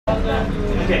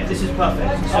Okay, this is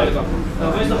perfect. So,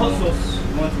 where's the hot sauce?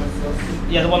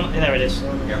 Yeah, the one, there it is.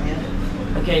 Yeah.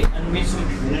 Okay, and we need some...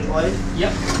 oil?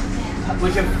 Yep.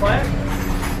 Would you have fire?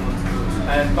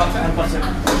 And butter? And butter.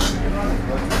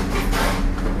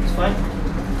 It's fine.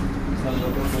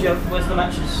 Do you have, where's the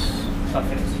matches?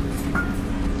 Perfect.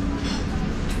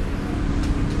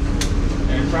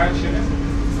 And brown sugar?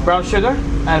 Brown sugar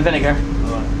and vinegar.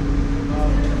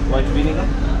 White vinegar?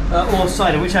 Or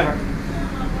cider, whichever.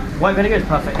 White vinegar is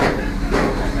perfect.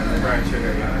 And the brown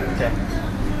sugar, yeah. Okay.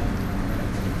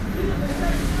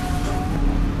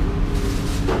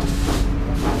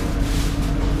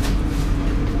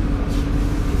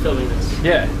 Filming this.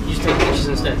 Yeah. You just take pictures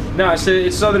instead. No, it's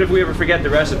so that if we ever forget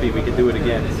the recipe, we can do it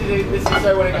again. This is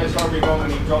so when it goes horribly wrong when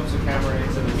he drops the camera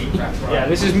into the meat trap. Right? Yeah,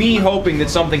 this is me hoping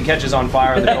that something catches on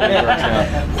fire that only works out.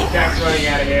 Jack's running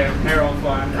out of here, hair on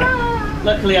fire.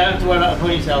 Luckily, I don't have to worry about a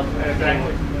ponytail.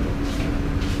 Exactly.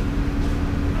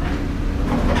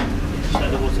 Just let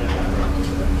the water.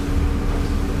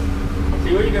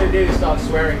 See, what you're going to do is start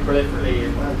swearing proliferately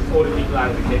and order people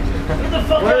out of the kitchen. Get the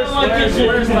fuck out of my kitchen!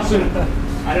 Where's my soup?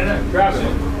 I don't know, grab it.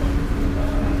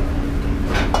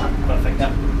 Perfect,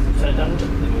 that. Turn it down.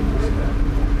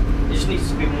 It just needs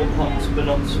to be more hot, but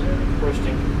not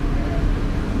roasting.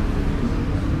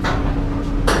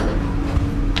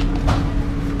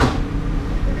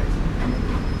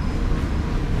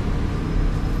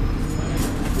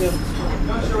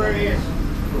 Not sure where he is.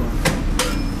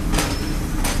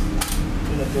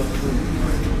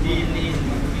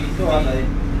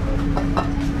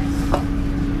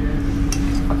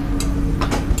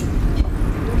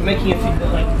 We're making a few,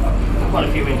 like, quite a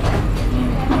few inches.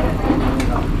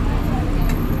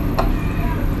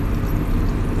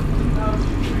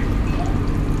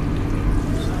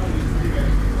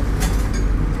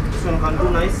 This one can do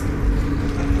nice.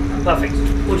 Perfect.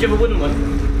 Or do you have a wooden one?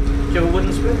 Do you have a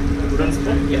wooden spoon? Wooden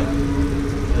spoon? Yeah.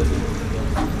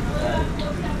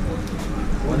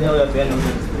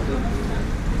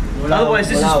 Otherwise,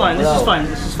 this is fine. This is fine.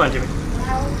 This is fine, Jimmy.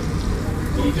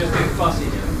 You just get fussy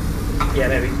here. Yeah,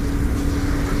 maybe.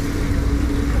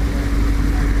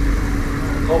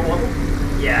 Cold water?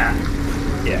 Yeah.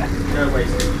 Yeah. No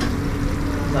wastage.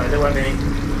 No, there won't be any.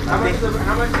 How much is the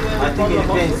I think it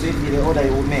depends if the order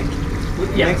you will make.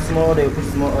 Yeah. Make small, they will put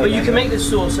small oil. But you can make this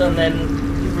sauce and then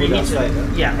reheat outside, it.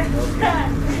 huh? Yeah.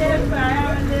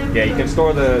 Yeah, you can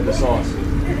store the sauce.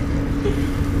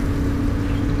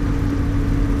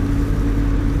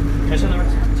 Can I send the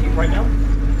recipe to you right now?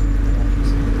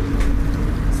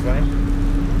 It's fine.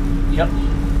 Yep. Do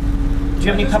you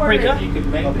have any paprika? You could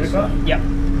make this. Paprika? Yeah.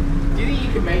 Do you think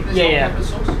you could make this Yeah, hot pepper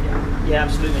sauce? Yeah,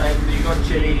 absolutely. Like, you got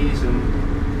chilies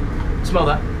and... Smell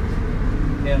that.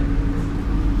 Yeah.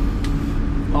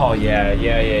 Oh yeah.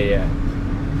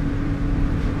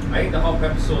 I think the hot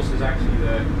pepper sauce is actually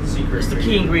the secret It's the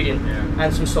key ingredient. Yeah.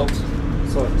 And some salt.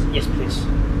 Salt. Yes, please.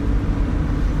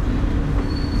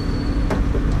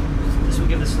 This will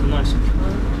give this a nice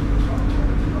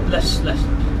less.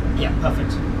 Yeah,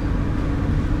 perfect.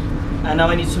 And now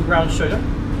I need some brown sugar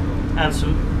and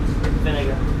some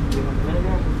vinegar. Do you want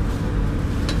vinegar?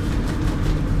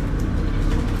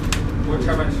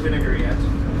 How much vinegar he has?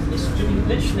 It's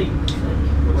literally,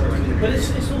 but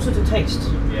it's also to taste.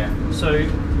 Yeah. So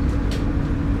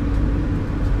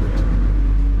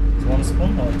It's 1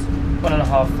 spoon or it's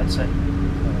 1.5, I'd say.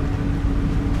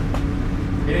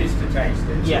 It is to taste.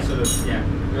 It's Yeah. sort of, yeah.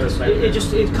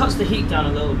 It cuts the heat down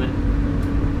a little bit.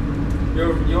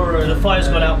 You're The fire's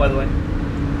gone out, by the way.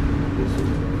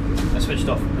 I switched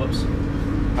off. Whoops.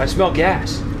 I smell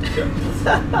gas.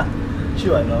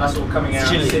 Sure, I know. That's all coming out.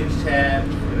 Chili. Singed hair.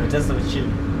 Just a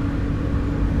chili.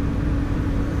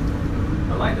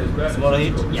 I like those burners. Small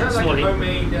heat? Is Yeah, that like small a heat.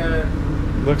 homemade...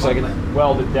 Looks like it's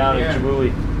welded down Yeah. in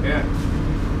Djibouti. Yeah.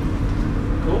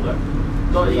 Cool though.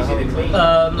 Not easy to clean.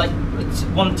 Like it's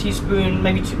 1 teaspoon,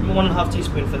 maybe 1.5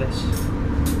 teaspoon for this.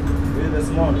 Really the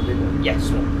small, the bigger. Yeah,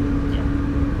 small. Yeah.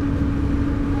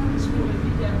 It's cool.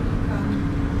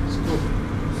 It's cool.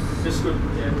 Just good.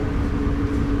 Yeah.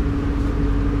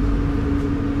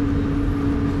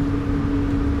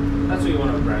 That's what you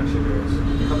want on brown sugar is.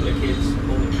 A couple of kids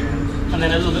holding hands. And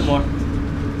then a little bit more.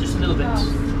 Just a little bit.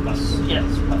 That's, yeah,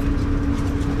 that's perfect.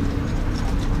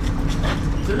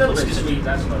 It's a little bit sweet,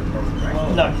 that's not a problem,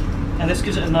 right? No. And this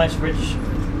gives it a nice rich,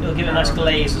 it'll give it a nice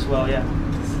glaze as well, yeah.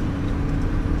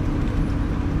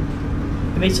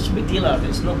 They made such a big deal out of it,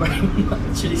 it's not very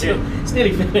much. It's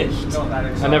nearly finished. Not that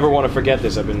exciting. I never want to forget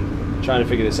this. I've been trying to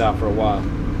figure this out for a while.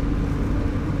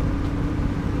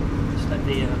 Just let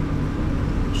the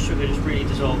sugar just really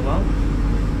dissolve well.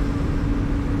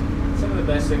 Some of the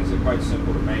best things are quite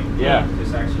simple to make. Yeah.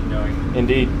 Just actually knowing.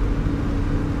 Indeed.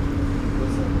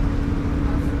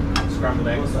 Scrambled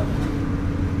eggs. What's that?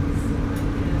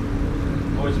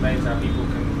 Always amazed how people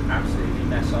can absolutely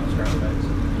mess up scrambled eggs.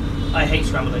 I hate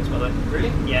scrambled eggs, by the way.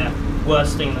 Really? Yeah,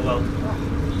 worst thing in the world.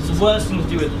 It's the worst thing to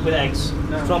do with eggs.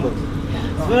 No. Scrambled.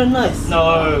 It's very nice.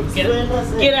 No, get very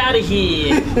nice. out of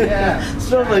here. Yeah.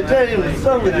 Scrambled, tell you,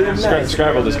 scrambled, very nice.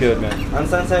 Scrambled is good, man. And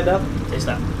sun side up. Taste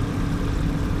that.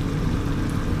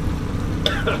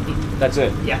 That's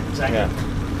it. Yeah, exactly. Yeah.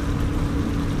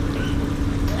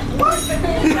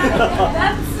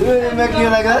 You make you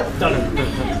like that? Done.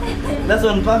 That's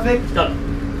one perfect.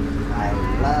 Done. I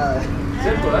love.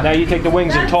 Simple, huh? Now you take the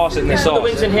wings and toss it in the Put the sauce.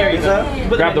 wings in here. You Yes, go. sir.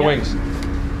 Put Grab the them in wings.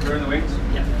 Throw in the wings. here.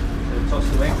 Yeah. So toss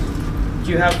the wings.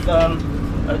 Do you have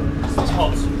it's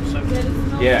hot?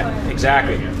 So Yeah,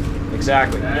 exactly.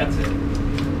 Exactly. That's it.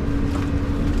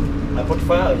 I put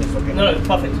fire on it, okay? no,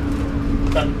 perfect.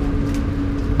 Done.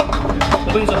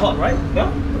 The wings are hot, right?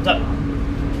 Yeah. Done.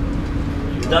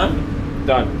 Done.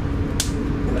 Done.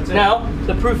 That's it. Now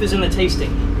the proof is in the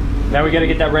tasting. Now we got to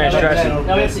get that ranch Yeah, dressing.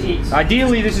 Now we have to eat.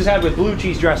 Ideally, this is had with blue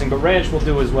cheese dressing, but ranch will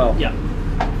do as well. Yeah.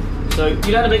 So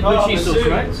you know how to make blue Oh, cheese the sauce,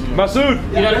 soup. right? Masood!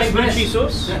 You know how to make blue Yes. cheese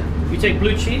sauce? Yeah. You take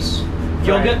blue cheese,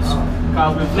 yogurt,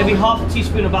 maybe half a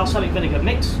teaspoon of balsamic vinegar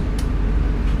mix.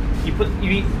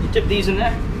 You dip these in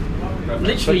there.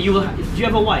 Literally, you will. Do you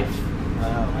have a wife?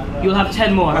 You'll have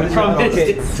 10 more. I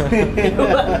promise. Okay. You'll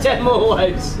have 10 more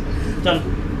wives. Done.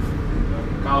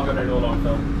 Carl got it all on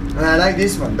film. And I like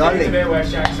this one, Take the darling. bit where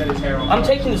Shaq set his hair on. I'm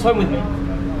taking this home with me.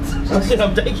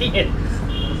 I'm taking it.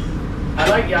 I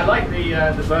like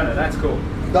the burner. That's cool.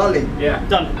 Darling. Yeah.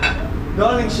 Done.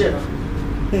 Darling chef.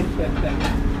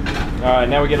 All right,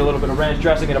 now we get a little bit of ranch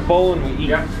dressing in a bowl and we eat.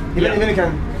 Yeah. Even you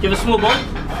can. Give a small bowl.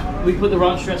 We put the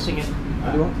ranch dressing in.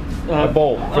 What do you want? A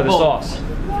bowl for the bowl. sauce.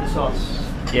 The sauce.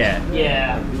 Yeah.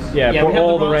 Yeah. Yeah, we pour have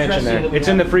all the ranch in dressing there. that we It's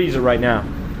in the have. freezer right now.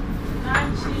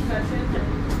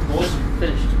 Awesome.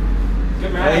 Finished.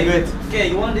 Good Very man. good. Okay,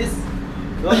 you want this?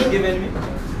 You want to give it me?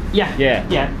 Yeah. Yeah.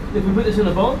 Yeah. If we put this in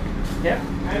the bowl. Yeah.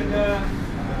 And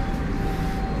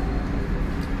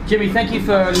Jimmy, thank you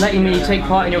for letting me take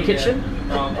part in your kitchen.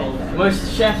 Oh,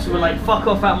 Most chefs were like, fuck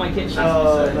off out my kitchen.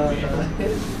 Oh, no.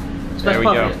 It's There we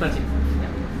perfect, go. it's plenty.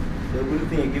 The good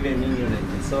thing you're giving me,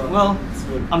 like, so Well, it's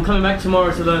good. I'm coming back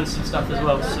tomorrow to learn some stuff as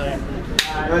well, so.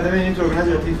 Right, then we need to organize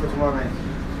your teeth for tomorrow night.